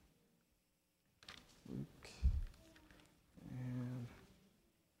 Luke. And,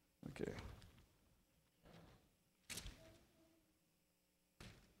 okay.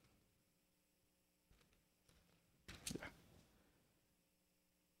 Yeah.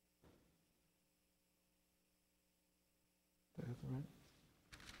 That's right.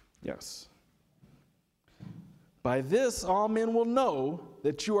 Yes. By this, all men will know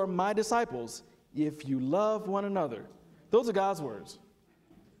that you are my disciples if you love one another. Those are God's words.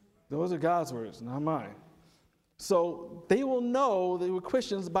 Those are God's words, not mine. So they will know that we're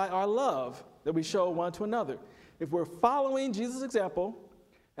Christians by our love that we show one to another. If we're following Jesus' example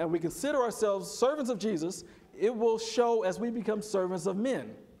and we consider ourselves servants of Jesus, it will show as we become servants of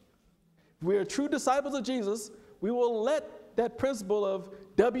men. If we are true disciples of Jesus, we will let that principle of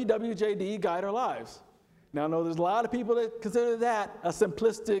WWJD guide our lives. Now, I know there's a lot of people that consider that a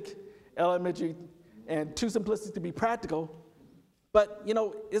simplistic, elementary, and too simplistic to be practical. But,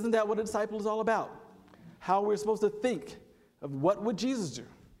 isn't that what a disciple is all about? How we're supposed to think of what would Jesus do?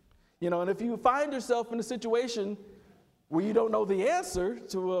 And if you find yourself in a situation where you don't know the answer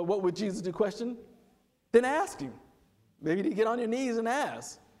to what would Jesus do question, then ask him. Maybe to get on your knees and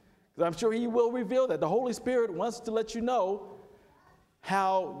ask. Because I'm sure he will reveal that. The Holy Spirit wants to let you know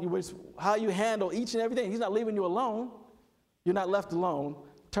how you handle each and everything. He's not leaving you alone. You're not left alone.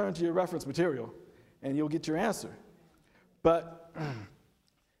 Turn to your reference material, and you'll get your answer. But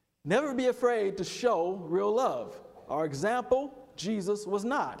never be afraid to show real love. Our example, Jesus was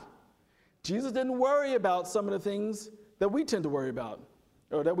not. Jesus didn't worry about some of the things that we tend to worry about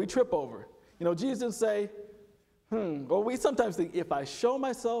or that we trip over. Jesus didn't say, or we sometimes think, if I show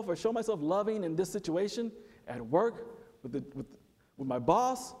myself loving in this situation at work with my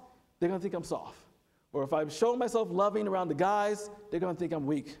boss, they're going to think I'm soft. Or if I show myself loving around the guys, they're going to think I'm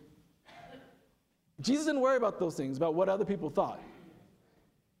weak. Jesus didn't worry about those things, about what other people thought.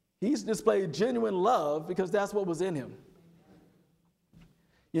 He's displayed genuine love because that's what was in him.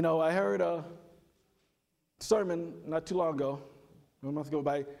 I heard a sermon not too long ago, a month ago,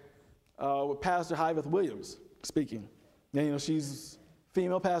 by with Pastor Hyveth Williams speaking. And, she's a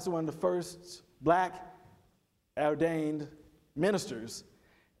female pastor, one of the first black ordained ministers.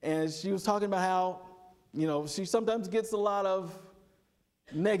 And she was talking about how, she sometimes gets a lot of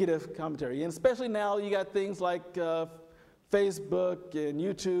negative commentary. And especially now you got things like Facebook and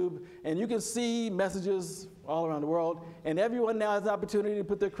YouTube, and you can see messages all around the world, and everyone now has the opportunity to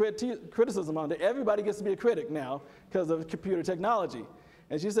put their criticism on there. Everybody gets to be a critic now because of computer technology.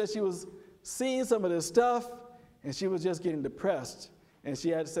 And she said she was seeing some of this stuff, and she was just getting depressed. And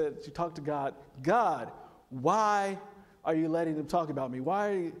she talked to God, God, why are you letting them talk about me?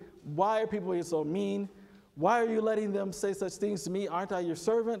 Why are people being so mean? Why are you letting them say such things to me? Aren't I your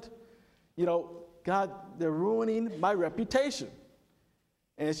servant? God, they're ruining my reputation.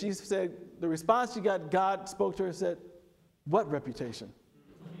 And she said, the response she got, God spoke to her and said, what reputation?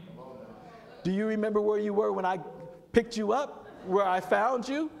 Do you remember where you were when I picked you up? Where I found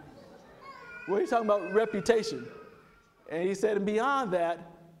you? What are you talking about, reputation? And he said, and beyond that,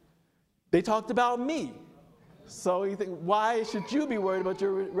 they talked about me. So you think, why should you be worried about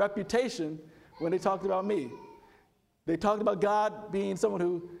your reputation when they talked about me? They talked about God being someone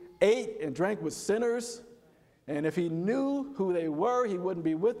who ate and drank with sinners, and if he knew who they were, he wouldn't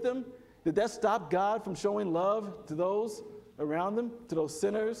be with them. Did that stop God from showing love to those around them, to those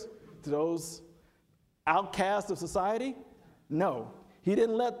sinners, to those outcasts of society? No. He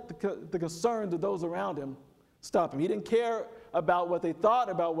didn't let the concerns of those around him stop him. He didn't care about what they thought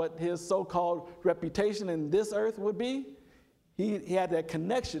about what his so-called reputation in this earth would be. He had that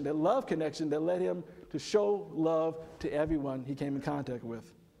connection, that love connection that led him to show love to everyone he came in contact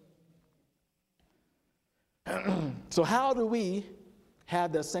with. So how do we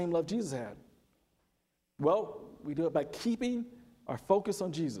have that same love Jesus had? Well, we do it by keeping our focus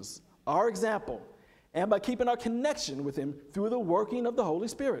on Jesus, our example, and by keeping our connection with him through the working of the Holy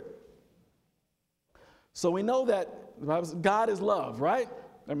Spirit. So we know that the Bible says God is love, right?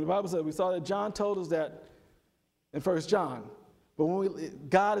 I mean, the Bible said, we saw that John told us that in 1 John. But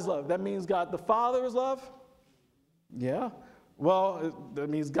God is love, that means God the Father is love? Yeah. Well, that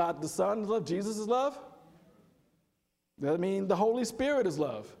means God the Son is love, Jesus is love? That means the Holy Spirit is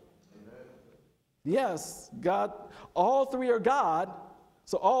love. Amen. Yes, God, all three are God,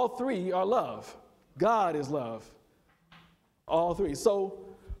 so all three are love. God is love. All three. So,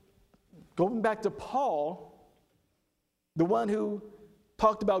 going back to Paul, the one who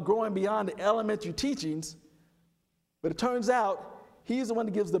talked about growing beyond the elementary teachings, but it turns out he's the one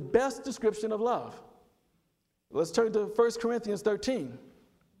that gives the best description of love. Let's turn to 1 Corinthians 13.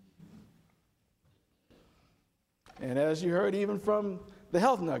 And as you heard even from the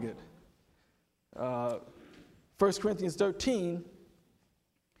health nugget, 1 Corinthians 13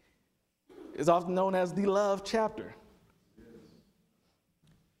 is often known as the love chapter.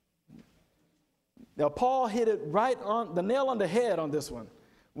 Now, Paul hit it right on the nail on the head on this one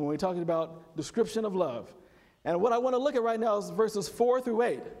when we're talking about description of love. And what I want to look at right now is verses 4 through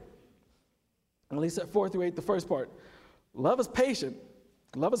 8. At least at 4 through 8, the first part. Love is patient.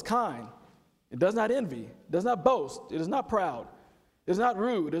 Love is kind. It does not envy. It does not boast. It is not proud. It is not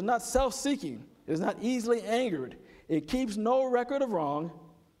rude. It is not self-seeking. It is not easily angered. It keeps no record of wrong.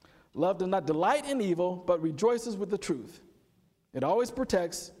 Love does not delight in evil, but rejoices with the truth. It always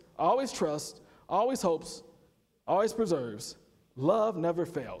protects, always trusts, always hopes, always preserves. Love never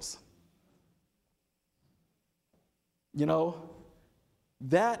fails. You know,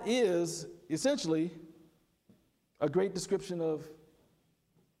 that is essentially a great description of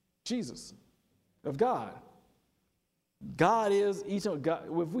Jesus, of God. God is each of God.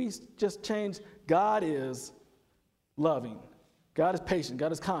 If we just change, God is loving. God is patient.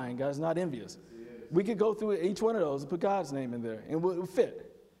 God is kind. God is not envious. We could go through each one of those and put God's name in there, and it will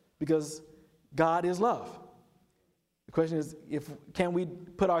fit because God is love. The question is, can we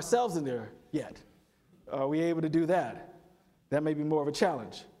put ourselves in there yet? Are we able to do that? That may be more of a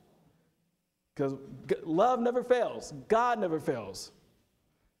challenge. Because love never fails. God never fails.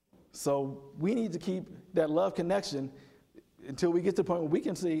 So we need to keep that love connection until we get to the point where we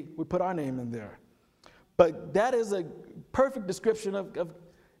can see we put our name in there. But that is a perfect description of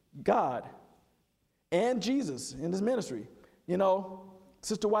God and Jesus in his ministry. You know,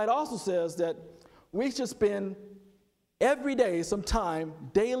 Sister White also says that we should spend every day some time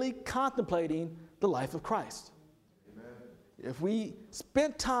daily contemplating the life of Christ. Amen. If we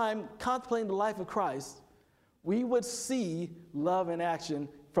spent time contemplating the life of Christ, we would see love in action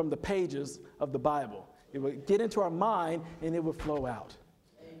from the pages of the Bible. It would get into our mind and it would flow out.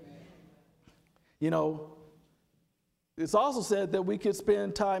 Amen. You know, it's also said that we could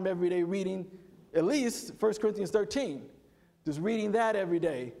spend time every day reading at least 1 Corinthians 13. Just reading that every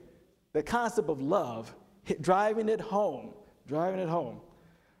day. The concept of love, driving it home.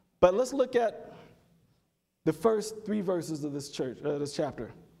 But let's look at the first 3 verses of this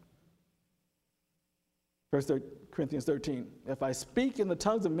chapter. 1 Corinthians 13. If I speak in the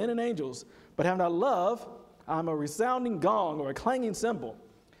tongues of men and angels, but have not love, I'm a resounding gong or a clanging cymbal.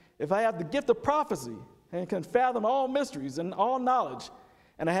 If I have the gift of prophecy and can fathom all mysteries and all knowledge,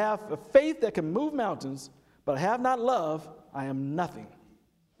 and I have a faith that can move mountains, but I have not love, I am nothing.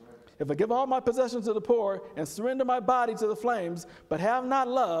 If I give all my possessions to the poor and surrender my body to the flames, but have not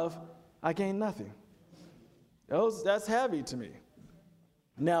love, I gain nothing. That's heavy to me.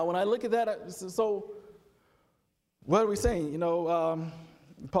 Now, when I look at that, so what are we saying? You know,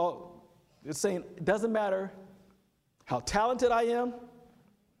 Paul is saying it doesn't matter how talented I am,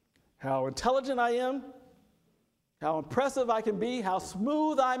 how intelligent I am, how impressive I can be, how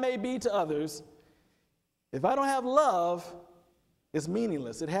smooth I may be to others. If I don't have love, it's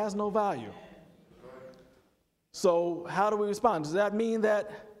meaningless. It has no value. So how do we respond? Does that mean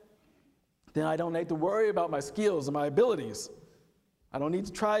that then I don't need to worry about my skills and my abilities? I don't need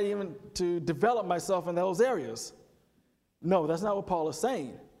to try even to develop myself in those areas. No, that's not what Paul is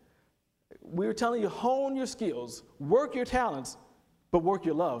saying. We're telling you, hone your skills, work your talents, but work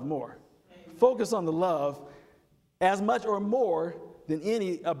your love more. Amen. Focus on the love as much or more than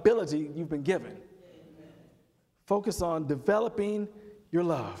any ability you've been given. Amen. Focus on developing your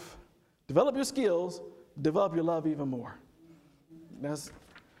love. Develop your skills, develop your love even more.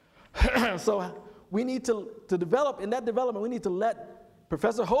 So we need to develop, in that development, we need to let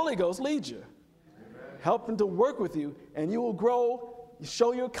Professor Holy Ghost lead you. Amen. Help him to work with you, and you will grow,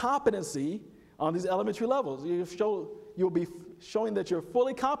 show your competency on these elementary levels. You'll be showing that you're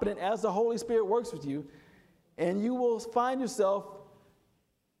fully competent as the Holy Spirit works with you, and you will find yourself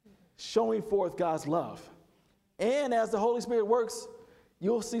showing forth God's love. And as the Holy Spirit works,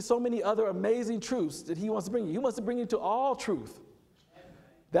 you'll see so many other amazing truths that he wants to bring you. He wants to bring you to all truth.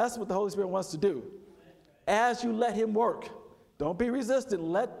 That's what the Holy Spirit wants to do. As you let him work, don't be resistant.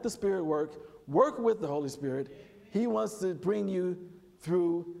 Let the Spirit work. Work with the Holy Spirit. He wants to bring you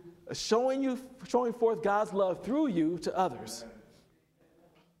through showing forth God's love through you to others.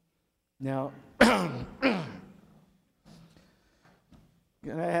 Now, can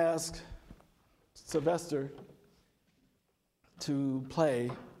I ask Sylvester to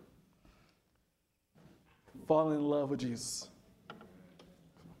play Falling in Love with Jesus?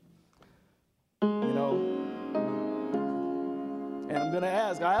 You know, and I'm going to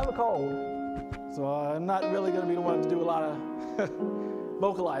ask, I have a cold, so I'm not really going to be the one to do a lot of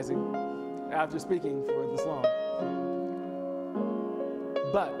vocalizing after speaking for this long.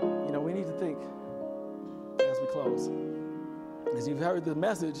 But, you know, we need to think as we close. As you've heard the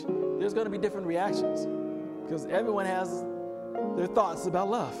message, there's going to be different reactions because everyone has their thoughts about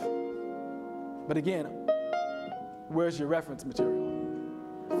love. But again, where's your reference material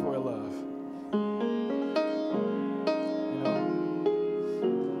for love? You know,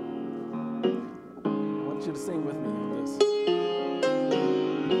 I want you to sing with me on this.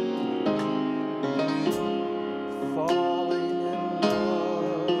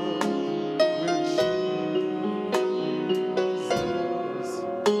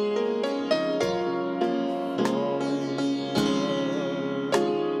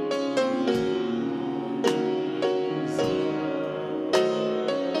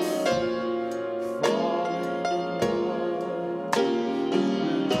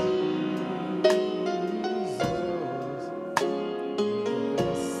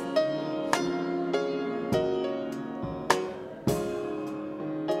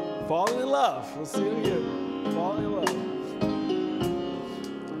 Falling in love. We'll see it again. Falling in love.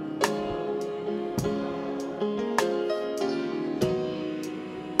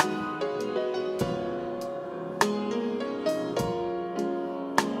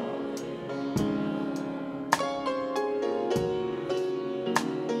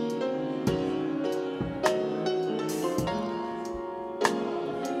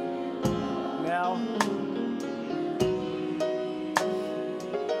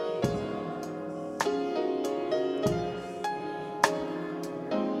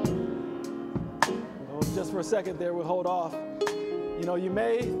 Just for a second there, we'll hold off. You know, you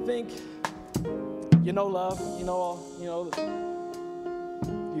may think you know love,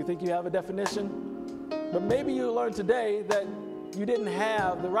 you think you have a definition, but maybe you learned today that you didn't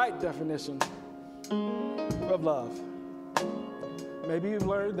have the right definition of love. Maybe you've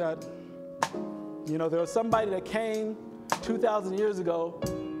learned that, you know, there was somebody that came 2,000 years ago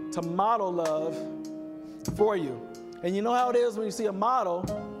to model love for you. And you know how it is when you see a model,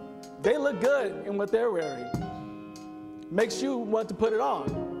 they look good in what they're wearing. Makes you want to put it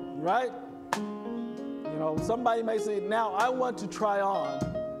on, right? You know, somebody may say, now I want to try on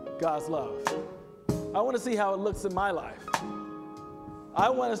God's love. I want to see how it looks in my life. I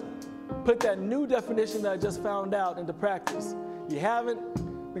want to put that new definition that I just found out into practice. You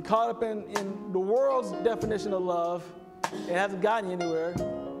haven't been caught up in the world's definition of love. It hasn't gotten you anywhere.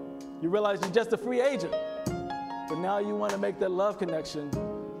 You realize you're just a free agent. But now you want to make that love connection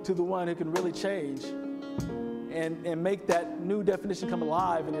to the one who can really change and make that new definition come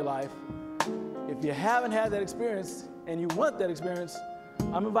alive in your life. If you haven't had that experience and you want that experience,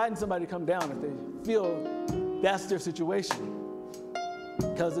 I'm inviting somebody to come down if they feel that's their situation.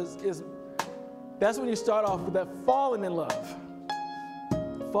 Because that's when you start off with that falling in love.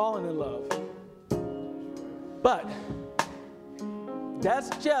 Falling in love. But that's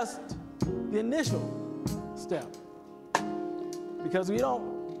just the initial step. Because we don't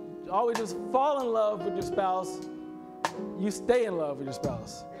always just fall in love with your spouse. You stay in love with your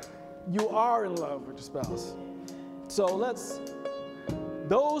spouse. You are in love with your spouse. So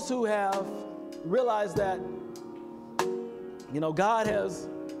those who have realized that, you know, God has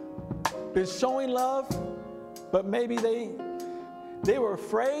been showing love, but maybe they were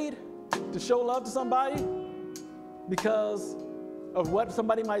afraid to show love to somebody because of what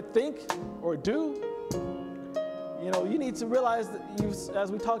somebody might think or do. You know, you need to realize that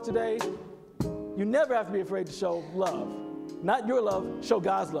as we talk today, you never have to be afraid to show love. Not your love, show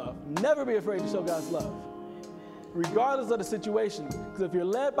God's love. Never be afraid to show God's love, regardless of the situation. Because if you're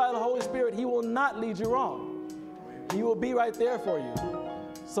led by the Holy Spirit, He will not lead you wrong. He will be right there for you.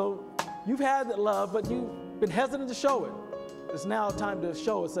 So you've had that love, but you've been hesitant to show it. It's now time to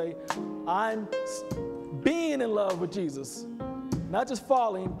show it. Say, I'm being in love with Jesus. Not just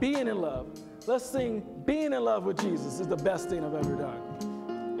falling, being in love. Let's sing, being in love with Jesus is the best thing I've ever done.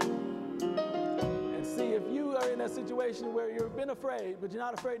 And see if you are in that situation. situation where you've been afraid, but you're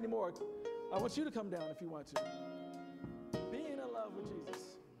not afraid anymore, I want you to come down if you want to. Being in love with Jesus.